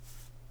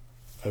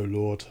O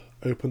Lord,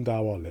 open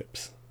thou our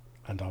lips,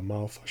 and our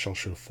mouth shall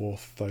show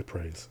forth thy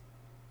praise.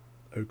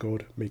 O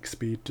God, make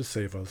speed to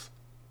save us.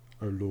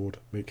 O Lord,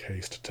 make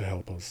haste to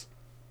help us.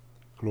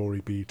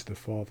 Glory be to the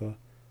Father,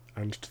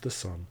 and to the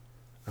Son,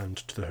 and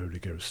to the Holy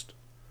Ghost,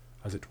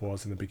 as it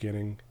was in the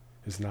beginning,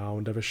 is now,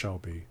 and ever shall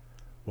be,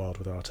 world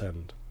without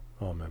end.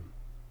 Amen.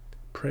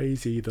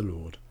 Praise ye the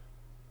Lord.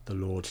 The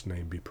Lord's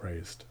name be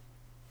praised.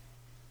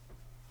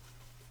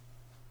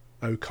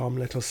 O come,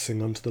 let us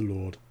sing unto the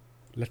Lord.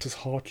 Let us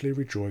heartily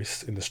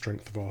rejoice in the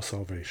strength of our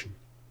salvation.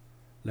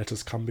 Let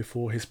us come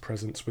before his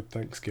presence with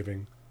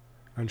thanksgiving,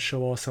 and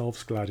show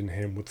ourselves glad in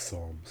him with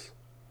psalms.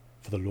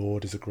 For the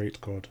Lord is a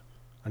great God,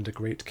 and a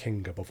great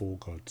King above all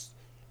gods.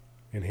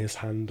 In his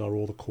hand are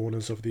all the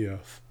corners of the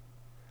earth,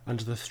 and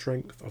the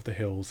strength of the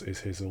hills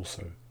is his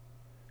also.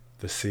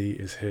 The sea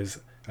is his,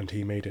 and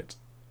he made it,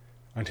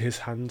 and his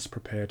hands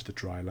prepared the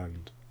dry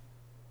land.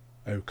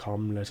 O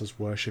come, let us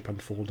worship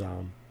and fall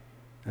down,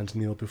 and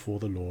kneel before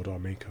the Lord our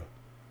Maker.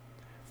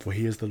 For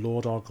he is the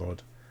Lord our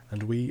God,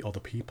 and we are the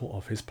people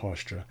of his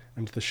pasture,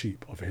 and the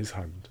sheep of his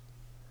hand.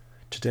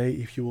 Today,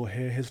 if you will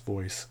hear his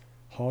voice,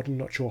 harden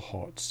not your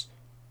hearts,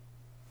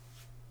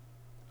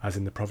 as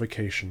in the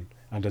provocation,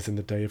 and as in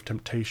the day of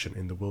temptation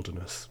in the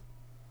wilderness,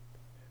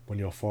 when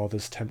your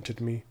fathers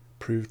tempted me,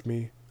 proved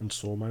me, and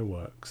saw my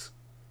works.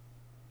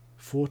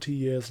 40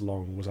 years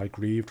long was I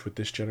grieved with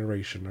this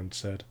generation, and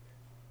said,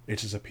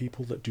 It is a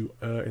people that do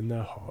err in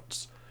their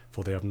hearts,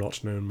 for they have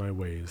not known my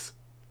ways.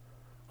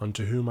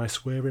 Unto whom I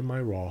swear in my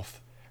wrath,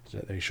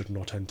 that they should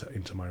not enter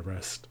into my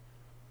rest.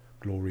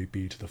 Glory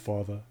be to the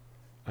Father,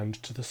 and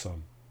to the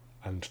Son,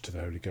 and to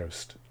the Holy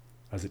Ghost,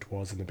 as it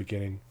was in the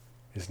beginning,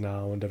 is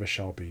now, and ever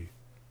shall be,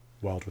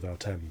 world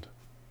without end.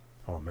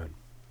 Amen.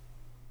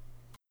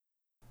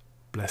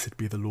 Blessed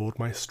be the Lord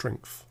my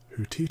strength,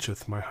 who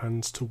teacheth my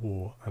hands to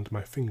war, and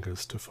my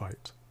fingers to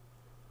fight.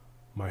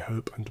 My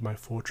hope and my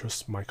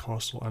fortress, my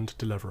castle and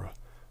deliverer,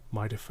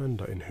 my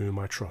defender in whom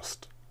I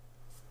trust,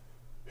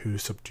 who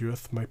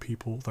subdueth my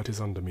people that is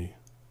under me.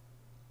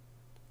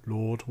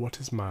 Lord, what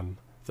is man,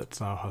 that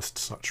thou hast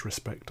such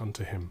respect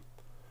unto him,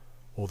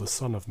 or the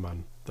Son of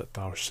man, that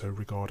thou so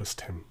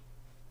regardest him?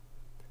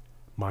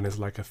 Man is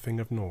like a thing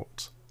of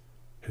naught,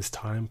 his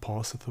time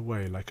passeth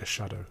away like a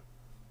shadow.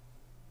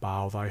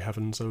 Bow thy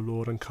heavens, O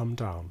Lord, and come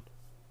down,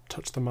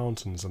 touch the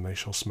mountains, and they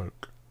shall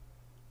smoke.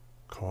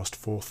 Cast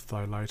forth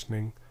thy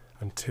lightning,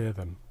 and tear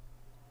them.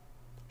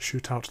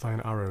 Shoot out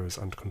thine arrows,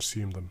 and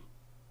consume them.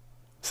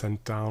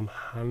 Send down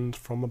hand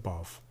from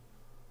above.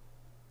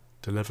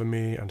 Deliver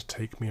me, and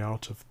take me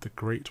out of the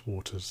great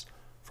waters,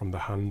 from the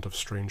hand of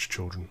strange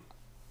children,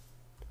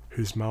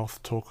 whose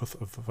mouth talketh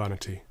of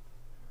vanity,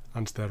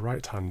 and their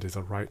right hand is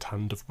a right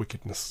hand of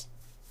wickedness.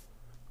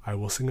 I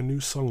will sing a new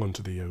song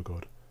unto thee, O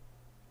God,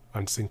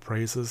 and sing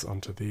praises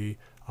unto thee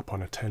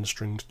upon a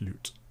 10-stringed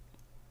lute.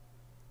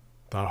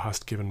 Thou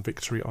hast given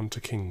victory unto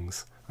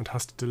kings, and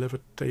hast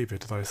delivered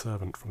David thy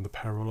servant from the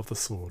peril of the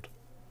sword.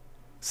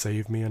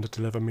 Save me and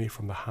deliver me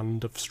from the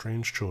hand of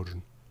strange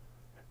children,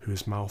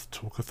 whose mouth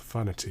talketh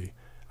vanity,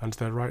 and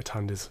their right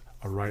hand is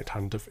a right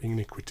hand of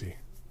iniquity.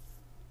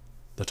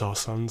 That our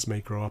sons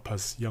may grow up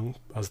as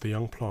the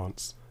young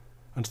plants,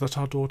 and that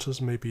our daughters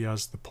may be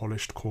as the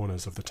polished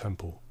corners of the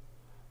temple,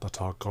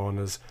 that our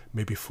garners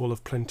may be full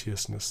of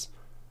plenteousness,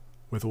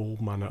 with all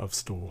manner of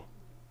store,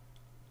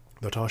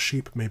 that our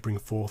sheep may bring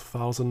forth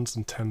thousands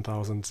and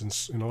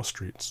 10,000s in our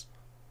streets,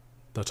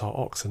 that our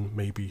oxen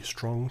may be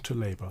strong to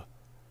labour,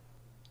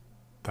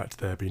 that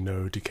there be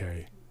no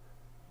decay,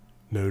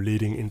 no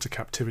leading into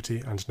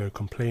captivity, and no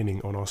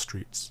complaining on our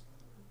streets.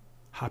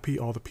 Happy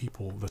are the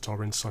people that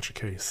are in such a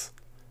case.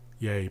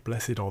 Yea,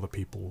 blessed are the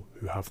people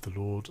who have the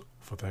Lord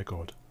for their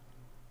God.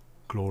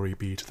 Glory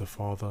be to the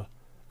Father,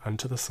 and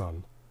to the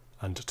Son,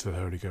 and to the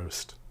Holy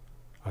Ghost,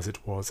 as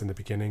it was in the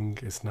beginning,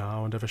 is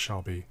now, and ever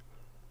shall be,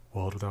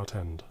 world without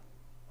end.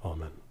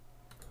 Amen.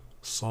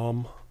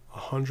 Psalm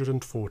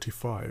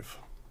 145.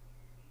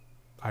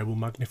 I will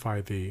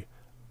magnify thee,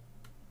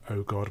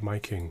 O God my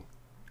King,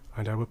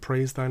 and I will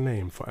praise thy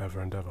name for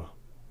ever and ever.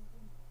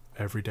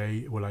 Every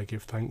day will I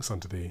give thanks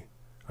unto thee,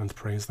 and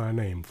praise thy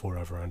name for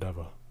ever and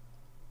ever.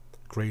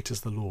 Great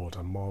is the Lord,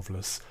 and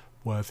marvellous,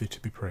 worthy to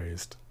be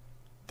praised.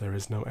 There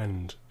is no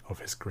end of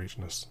his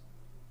greatness.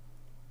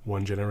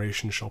 One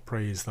generation shall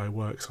praise thy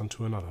works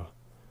unto another,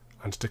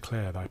 and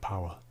declare thy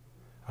power.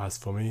 As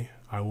for me,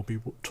 I will be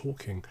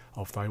talking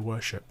of thy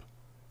worship,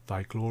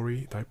 thy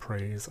glory, thy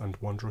praise, and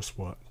wondrous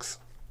works,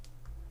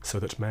 so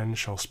that men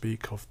shall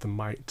speak of the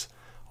might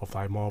of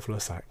thy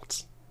marvellous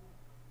acts.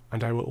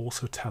 And I will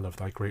also tell of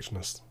thy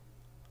greatness.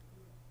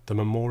 The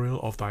memorial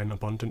of thine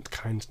abundant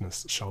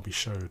kindness shall be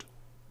showed,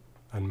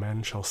 and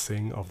men shall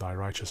sing of thy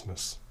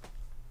righteousness.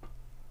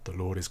 The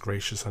Lord is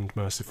gracious and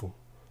merciful,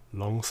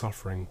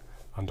 long-suffering,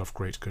 and of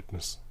great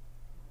goodness.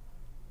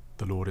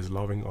 The Lord is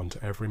loving unto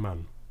every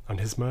man, and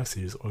his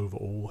mercy is over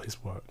all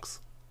his works.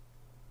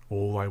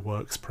 All thy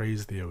works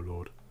praise thee, O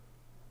Lord,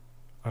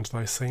 and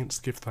thy saints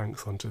give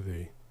thanks unto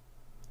thee.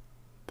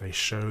 They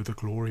show the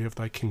glory of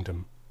thy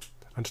kingdom,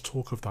 and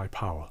talk of thy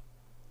power,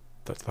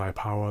 that thy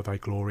power, thy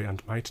glory,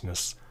 and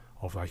mightiness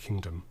of thy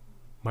kingdom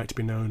might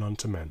be known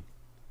unto men.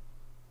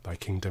 Thy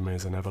kingdom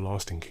is an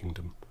everlasting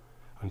kingdom,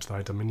 and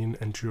thy dominion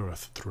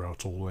endureth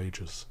throughout all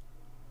ages.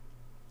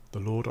 The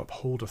Lord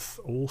upholdeth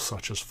all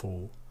such as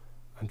fall,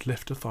 and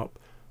lifteth up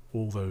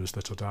all those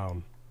that are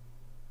down.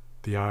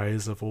 The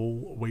eyes of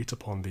all wait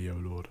upon thee, O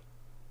Lord,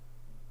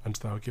 and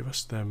thou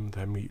givest them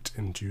their meat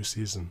in due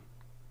season.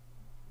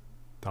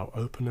 Thou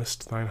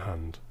openest thine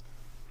hand,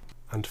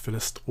 and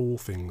fillest all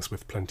things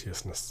with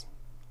plenteousness.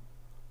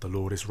 The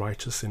Lord is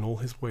righteous in all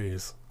his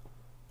ways,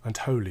 and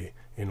holy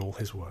in all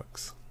his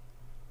works.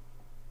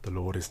 The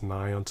Lord is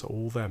nigh unto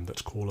all them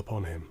that call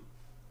upon him,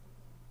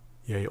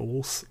 yea,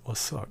 all are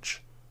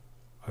such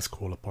as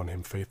call upon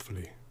him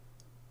faithfully.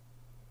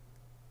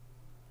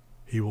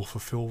 He will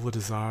fulfill the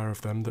desire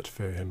of them that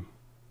fear him.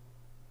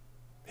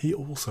 He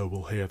also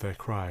will hear their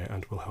cry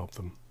and will help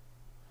them.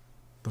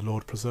 The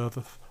Lord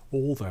preserveth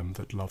all them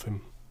that love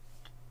him,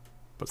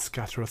 but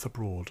scattereth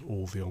abroad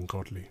all the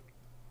ungodly.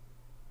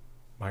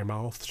 My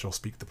mouth shall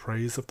speak the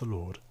praise of the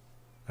Lord,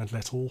 and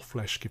let all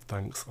flesh give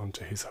thanks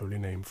unto his holy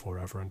name for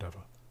ever and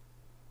ever.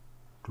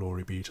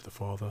 Glory be to the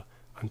Father,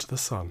 and to the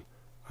Son,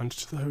 and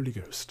to the Holy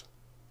Ghost,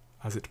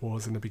 as it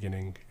was in the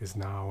beginning, is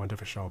now, and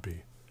ever shall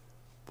be,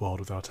 world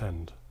without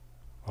end.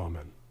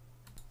 Amen.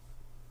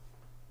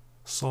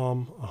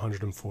 Psalm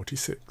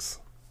 146.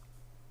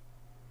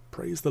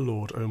 Praise the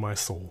Lord, O my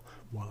soul,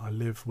 while I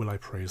live will I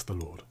praise the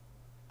Lord.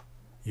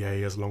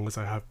 Yea, as long as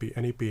I have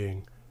any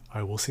being,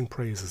 I will sing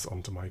praises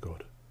unto my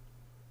God.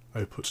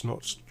 O put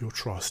not your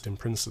trust in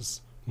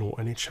princes, nor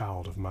any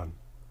child of man,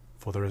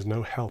 for there is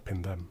no help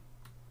in them.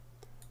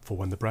 For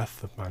when the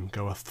breath of man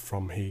goeth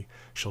from, he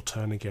shall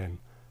turn again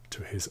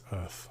to his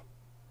earth,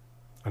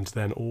 and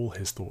then all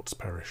his thoughts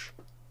perish.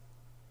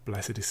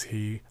 Blessed is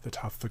he that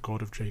hath the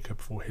God of Jacob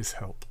for his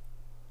help,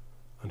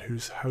 and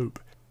whose hope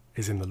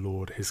is in the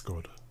Lord his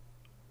God,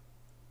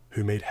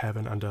 who made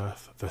heaven and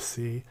earth, the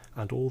sea,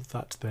 and all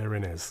that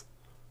therein is,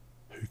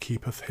 who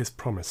keepeth his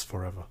promise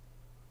for ever,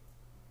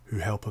 who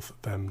helpeth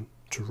them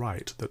to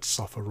right that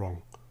suffer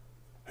wrong,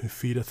 who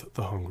feedeth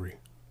the hungry.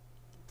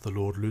 The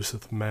Lord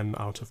looseth men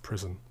out of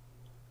prison.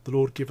 The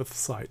Lord giveth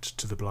sight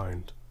to the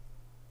blind.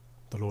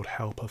 The Lord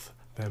helpeth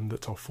them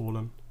that are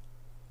fallen.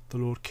 The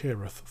Lord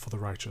careth for the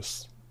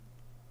righteous.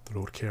 The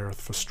Lord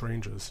careth for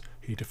strangers.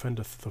 He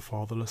defendeth the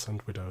fatherless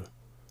and widow.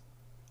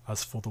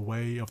 As for the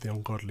way of the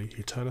ungodly,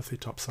 he turneth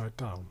it upside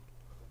down.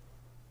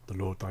 The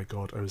Lord thy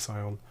God, O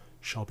Zion,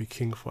 shall be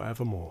king for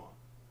evermore,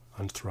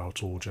 and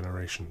throughout all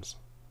generations.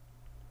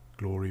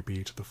 Glory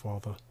be to the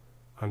Father,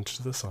 and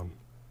to the Son,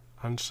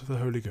 and to the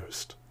Holy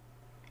Ghost,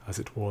 as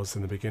it was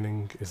in the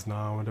beginning, is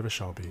now, and ever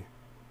shall be,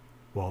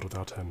 world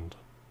without end.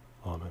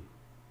 Amen.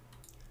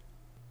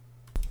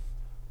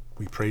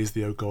 We praise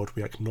thee, O God,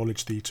 we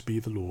acknowledge thee to be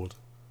the Lord.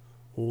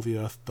 All the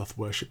earth doth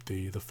worship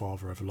thee, the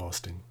Father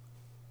everlasting.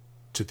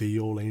 To thee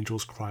all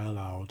angels cry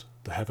aloud,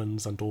 the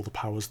heavens and all the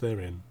powers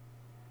therein.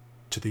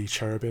 To thee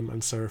cherubim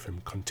and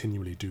seraphim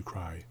continually do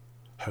cry,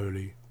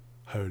 Holy,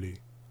 holy,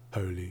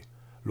 holy,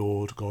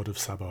 Lord God of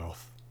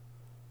Sabaoth.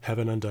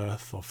 Heaven and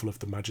earth are full of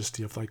the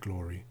majesty of thy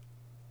glory.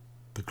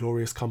 The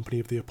glorious company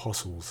of the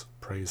apostles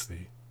praise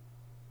thee.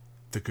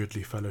 The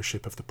goodly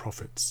fellowship of the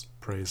prophets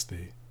praise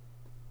thee.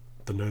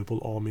 The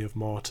noble army of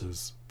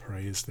martyrs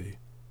praise thee.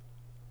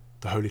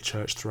 The holy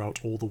church throughout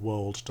all the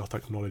world doth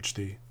acknowledge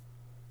thee,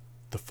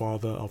 the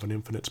Father of an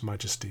infinite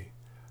majesty,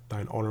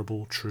 thine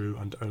honourable, true,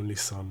 and only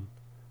Son,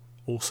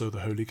 also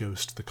the Holy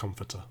Ghost, the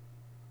Comforter.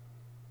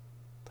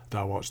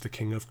 Thou art the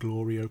King of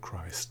glory, O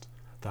Christ,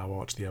 thou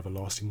art the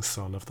everlasting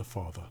Son of the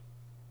Father.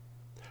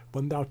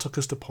 When thou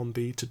tookest upon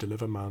thee to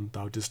deliver man,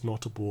 thou didst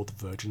not abhor the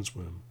Virgin's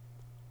womb.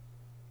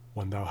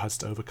 When thou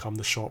hadst overcome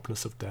the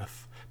sharpness of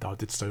death, thou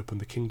didst open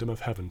the kingdom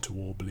of heaven to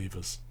all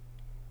believers.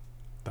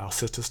 Thou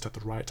sittest at the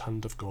right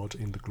hand of God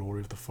in the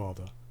glory of the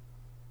Father.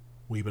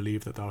 We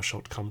believe that thou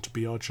shalt come to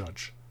be our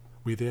judge.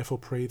 We therefore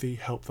pray thee,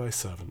 help thy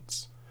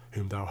servants,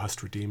 whom thou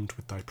hast redeemed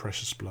with thy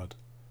precious blood.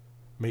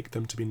 Make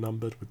them to be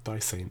numbered with thy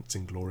saints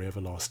in glory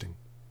everlasting.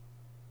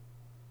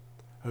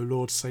 O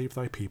Lord, save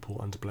thy people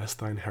and bless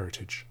thine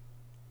heritage.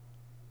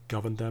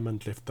 Govern them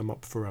and lift them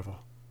up forever.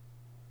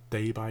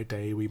 Day by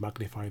day we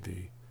magnify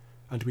thee,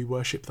 and we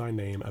worship thy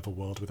name ever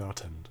world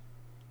without end.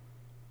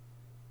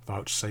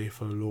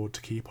 Vouchsafe, O Lord,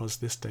 to keep us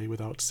this day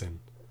without sin.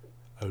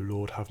 O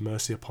Lord, have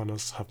mercy upon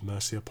us, have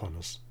mercy upon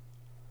us.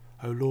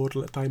 O Lord,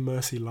 let thy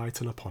mercy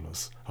lighten upon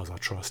us, as our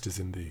trust is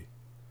in thee.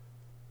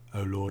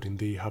 O Lord, in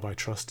thee have I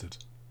trusted,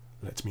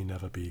 let me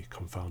never be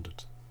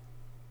confounded.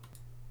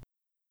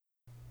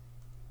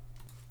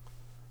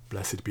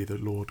 Blessed be the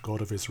Lord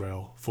God of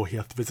Israel, for he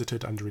hath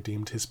visited and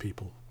redeemed his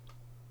people,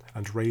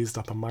 and raised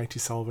up a mighty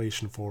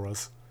salvation for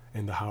us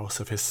in the house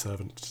of his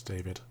servant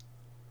David,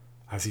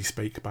 as he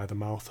spake by the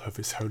mouth of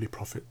his holy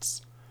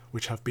prophets,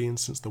 which have been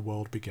since the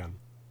world began,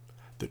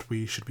 that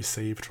we should be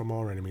saved from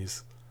our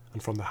enemies,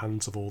 and from the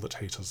hands of all that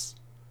hate us,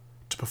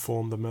 to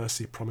perform the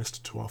mercy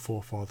promised to our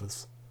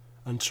forefathers,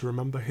 and to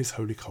remember his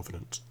holy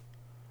covenant,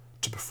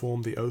 to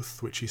perform the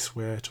oath which he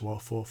sware to our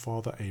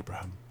forefather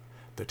Abraham,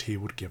 that he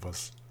would give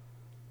us,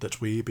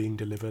 that we, being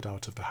delivered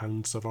out of the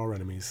hands of our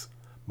enemies,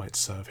 might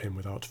serve him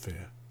without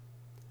fear,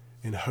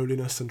 in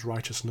holiness and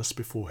righteousness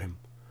before him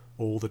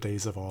all the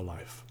days of our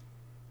life.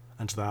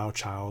 And thou,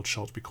 child,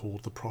 shalt be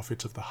called the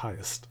prophet of the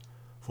highest,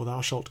 for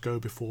thou shalt go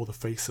before the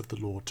face of the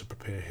Lord to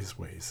prepare his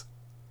ways,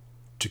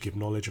 to give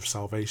knowledge of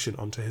salvation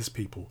unto his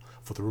people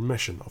for the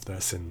remission of their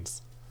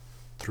sins,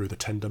 through the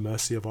tender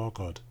mercy of our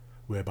God,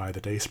 whereby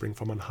the dayspring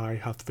from on high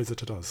hath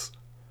visited us,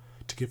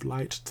 to give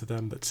light to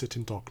them that sit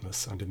in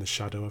darkness and in the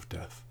shadow of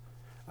death,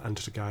 and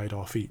to guide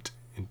our feet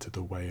into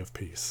the way of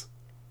peace.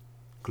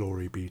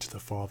 Glory be to the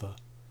Father,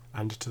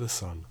 and to the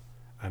Son,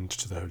 and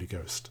to the Holy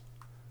Ghost,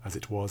 as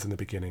it was in the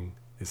beginning,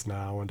 is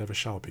now, and ever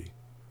shall be,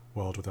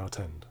 world without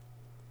end.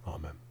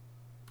 Amen.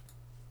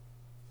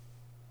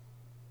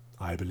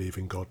 I believe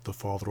in God the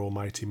Father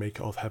Almighty,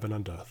 maker of heaven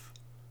and earth,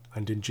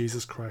 and in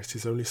Jesus Christ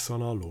his only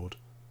Son our Lord,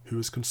 who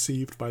was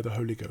conceived by the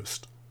Holy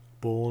Ghost,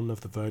 born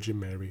of the Virgin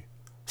Mary,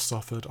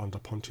 suffered under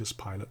Pontius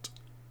Pilate,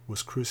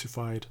 was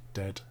crucified,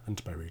 dead,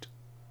 and buried.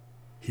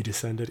 He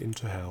descended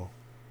into hell.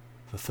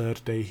 The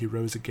third day he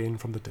rose again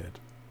from the dead.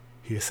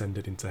 He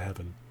ascended into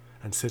heaven,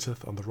 and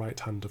sitteth on the right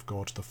hand of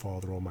God the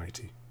Father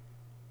Almighty.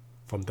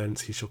 From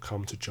thence he shall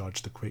come to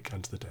judge the quick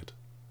and the dead.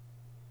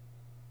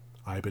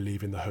 I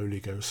believe in the Holy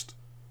Ghost,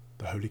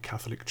 the Holy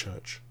Catholic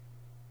Church,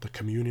 the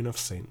communion of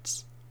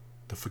saints,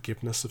 the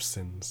forgiveness of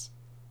sins,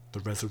 the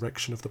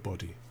resurrection of the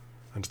body,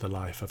 and the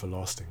life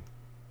everlasting.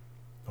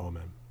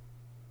 Amen.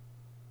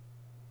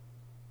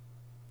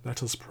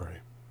 Let us pray.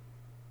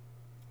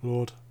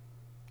 Lord,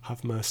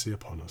 have mercy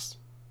upon us.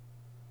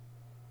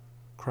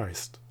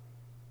 Christ,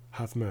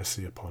 have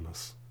mercy upon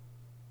us.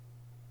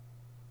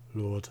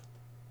 Lord,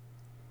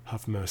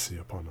 have mercy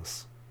upon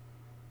us.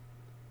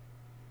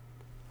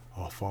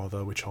 Our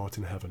Father, which art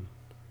in heaven,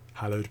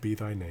 hallowed be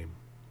thy name.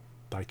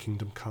 Thy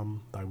kingdom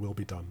come, thy will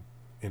be done,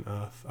 in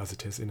earth as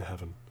it is in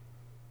heaven.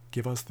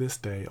 Give us this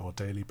day our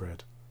daily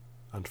bread,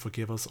 and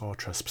forgive us our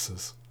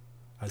trespasses,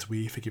 as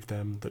we forgive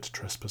them that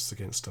trespass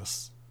against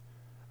us.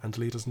 And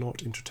lead us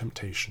not into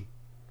temptation,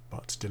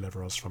 but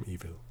deliver us from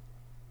evil.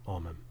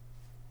 Amen.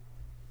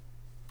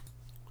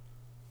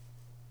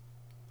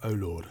 O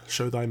Lord,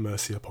 show thy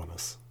mercy upon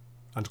us,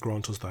 and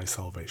grant us thy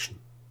salvation.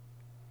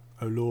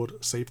 O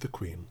Lord, save the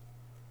Queen,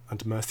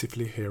 and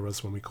mercifully hear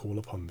us when we call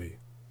upon thee.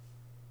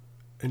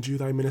 Endue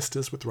thy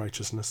ministers with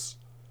righteousness,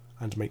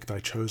 and make thy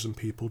chosen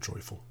people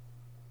joyful.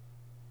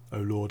 O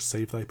Lord,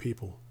 save thy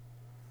people,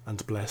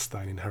 and bless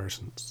thine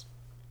inheritance.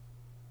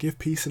 Give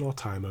peace in our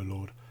time, O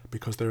Lord,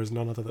 because there is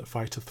none other that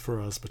fighteth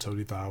for us but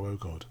only thou, O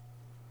God.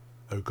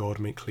 O God,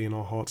 make clean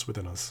our hearts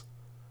within us,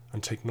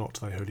 and take not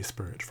thy Holy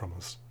Spirit from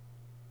us.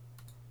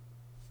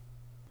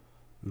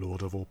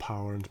 Lord of all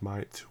power and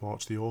might, who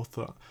art the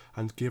author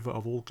and giver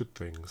of all good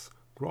things,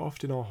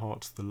 graft in our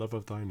hearts the love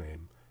of thy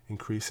name,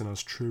 increase in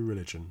us true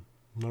religion,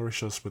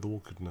 nourish us with all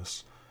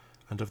goodness,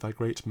 and of thy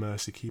great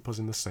mercy keep us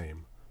in the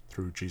same,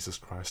 through Jesus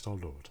Christ our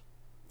Lord.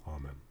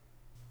 Amen.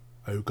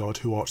 O God,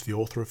 who art the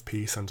author of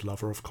peace and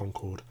lover of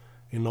concord,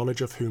 in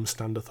knowledge of whom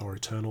standeth our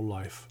eternal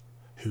life,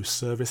 whose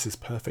service is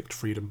perfect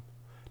freedom,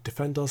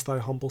 defend us thy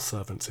humble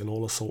servants in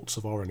all assaults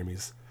of our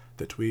enemies,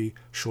 that we,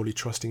 surely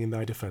trusting in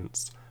thy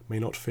defence, may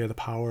not fear the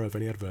power of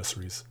any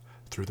adversaries,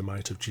 through the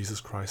might of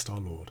Jesus Christ our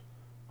Lord.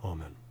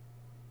 Amen.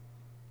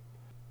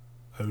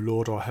 O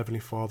Lord, our heavenly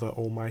Father,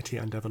 almighty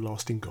and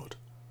everlasting God,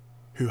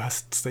 who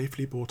hast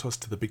safely brought us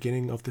to the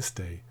beginning of this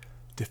day,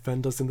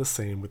 defend us in the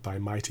same with thy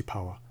mighty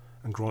power,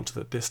 and grant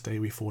that this day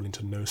we fall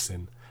into no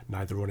sin,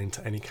 neither run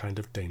into any kind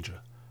of danger,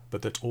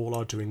 but that all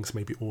our doings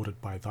may be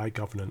ordered by thy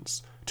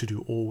governance, to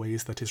do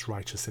always that is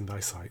righteous in thy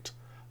sight,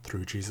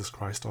 through Jesus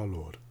Christ our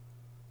Lord.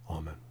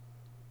 Amen.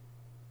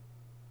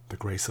 The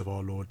grace of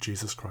our Lord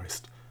Jesus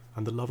Christ,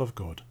 and the love of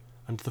God,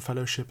 and the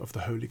fellowship of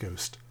the Holy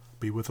Ghost,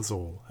 be with us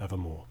all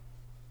evermore.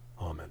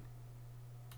 Amen.